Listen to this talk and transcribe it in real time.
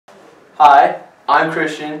Hi, I'm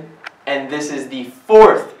Christian, and this is the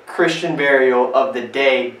fourth Christian burial of the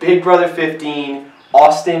day. Big Brother 15,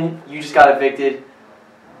 Austin, you just got evicted.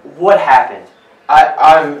 What happened?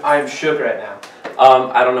 I'm shook right now.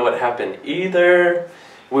 I don't know what happened either.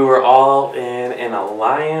 We were all in an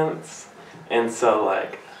alliance, and so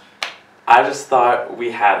I just thought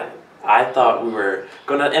we had it. I thought we were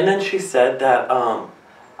gonna, and then she said that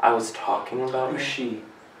I was talking about Who's she?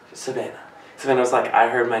 Savannah. Savannah was like, I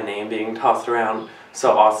heard my name being tossed around,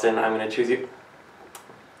 so Austin, I'm gonna choose you.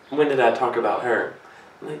 When did I talk about her?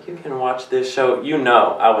 I'm like, you can watch this show. You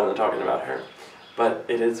know I wasn't talking about her, but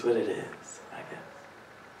it is what it is, I guess.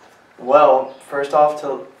 Well, first off,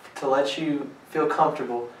 to let you feel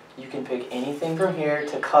comfortable, you can pick anything from here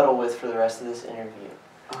to cuddle with for the rest of this interview.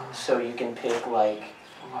 So you can pick like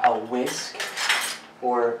a whisk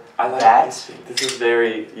or that. This is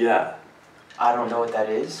very, yeah. I don't know what that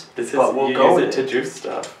is. This is, but we'll you go use with it to juice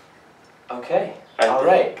stuff. Okay. I All think.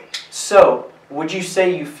 right. So, would you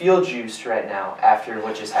say you feel juiced right now after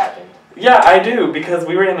what just happened? Yeah, I do, because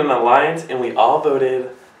we were in an alliance and we all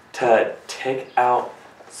voted to take out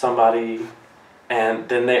somebody, and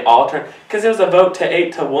then they all turned, because it was a vote to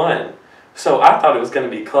 8-1. So I thought it was going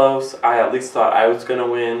to be close. I at least thought I was going to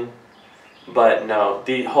win. But no,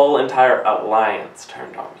 the whole entire alliance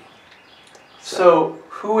turned on me. So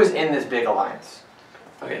who is in this big alliance?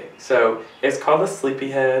 Okay, so it's called the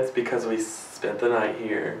Sleepyheads because we spent the night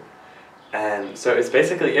here. And so it's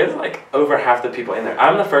basically, it was like over half the people in there.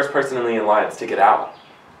 I'm the first person in the alliance to get out.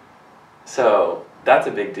 So that's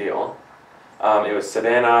a big deal. It was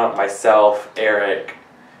Savannah, myself, Eric,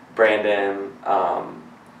 Brandon,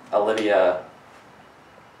 Olivia.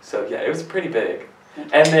 So yeah, it was pretty big.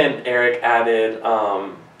 And then Eric added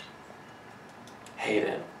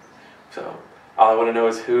Hayden. So all I want to know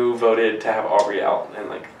is who voted to have Aubrey out and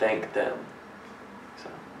thank them. So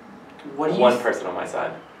one person on my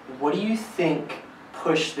side. What do you think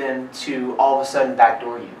pushed them to all of a sudden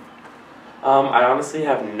backdoor you? I honestly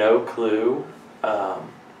have no clue.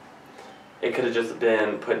 It could have just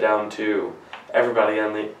been put down to everybody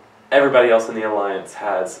else in the alliance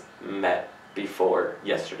has met before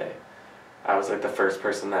yesterday. I was the first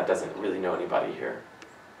person that doesn't really know anybody here.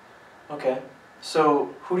 Okay.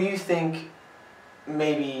 So who do you think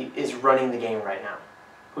maybe is running the game right now?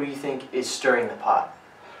 Who do you think is stirring the pot?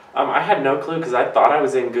 I had no clue because I thought I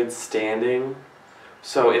was in good standing.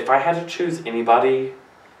 So if I had to choose anybody,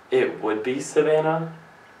 it would be Savannah.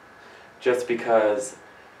 Just because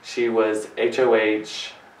she was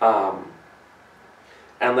HOH.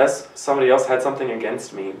 Unless somebody else had something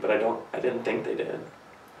against me, but I didn't think they did.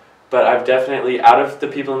 But I've definitely, out of the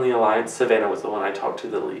people in the alliance, Savannah was the one I talked to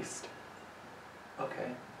the least.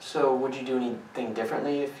 Okay. So would you do anything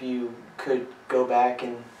differently if you could go back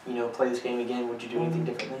and, play this game again? Would you do anything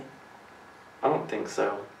differently? I don't think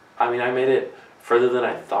so. I mean, I made it further than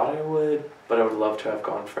I thought I would, but I would love to have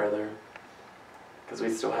gone further. Because we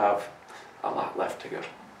still have a lot left to go.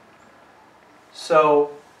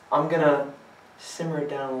 So, I'm going to simmer it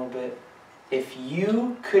down a little bit. If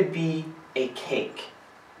you could be a cake,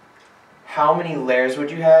 how many layers would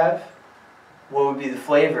you have? What would be the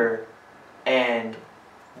flavor? And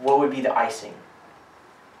what would be the icing?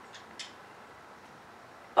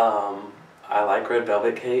 I like red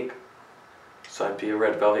velvet cake, so I'd be a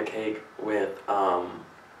red velvet cake with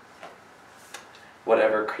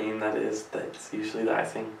whatever cream that is. That's usually the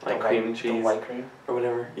icing, cream and cheese, the white cream, or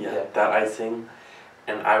whatever. Yeah, that icing,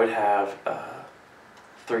 and I would have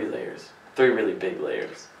 3 layers, 3 really big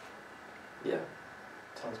layers. Yeah.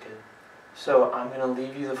 Sounds good. So I'm gonna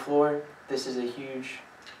leave you the floor. This is a huge,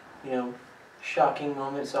 shocking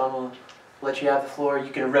moment. So I'm gonna let you have the floor.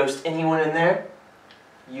 You can roast anyone in there.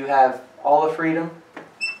 You have all the freedom,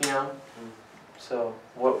 So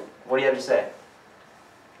what do you have to say?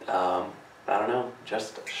 I don't know.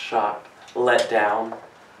 Just shocked, let down,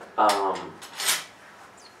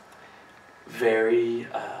 very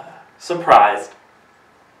surprised.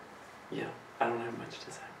 Yeah, I don't have much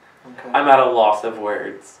to say. Okay. I'm at a loss of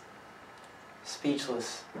words.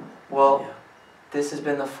 Speechless. Well, yeah. This has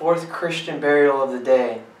been the 4th Christian burial of the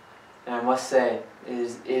day, and I must say,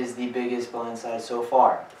 is the biggest blindside so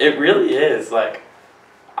far. It really is.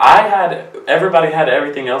 Everybody had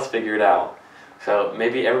everything else figured out. So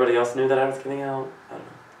maybe everybody else knew that I was getting out. I don't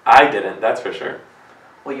know. I didn't, that's for sure.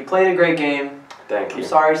 Well, you played a great game. Thank you. I'm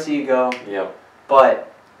sorry to see you go. Yep.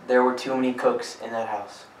 But there were too many cooks in that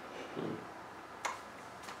house.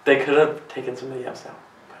 They could have taken somebody else out.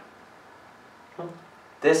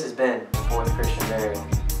 This has been the 4th Christian burial.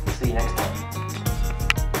 See you next time.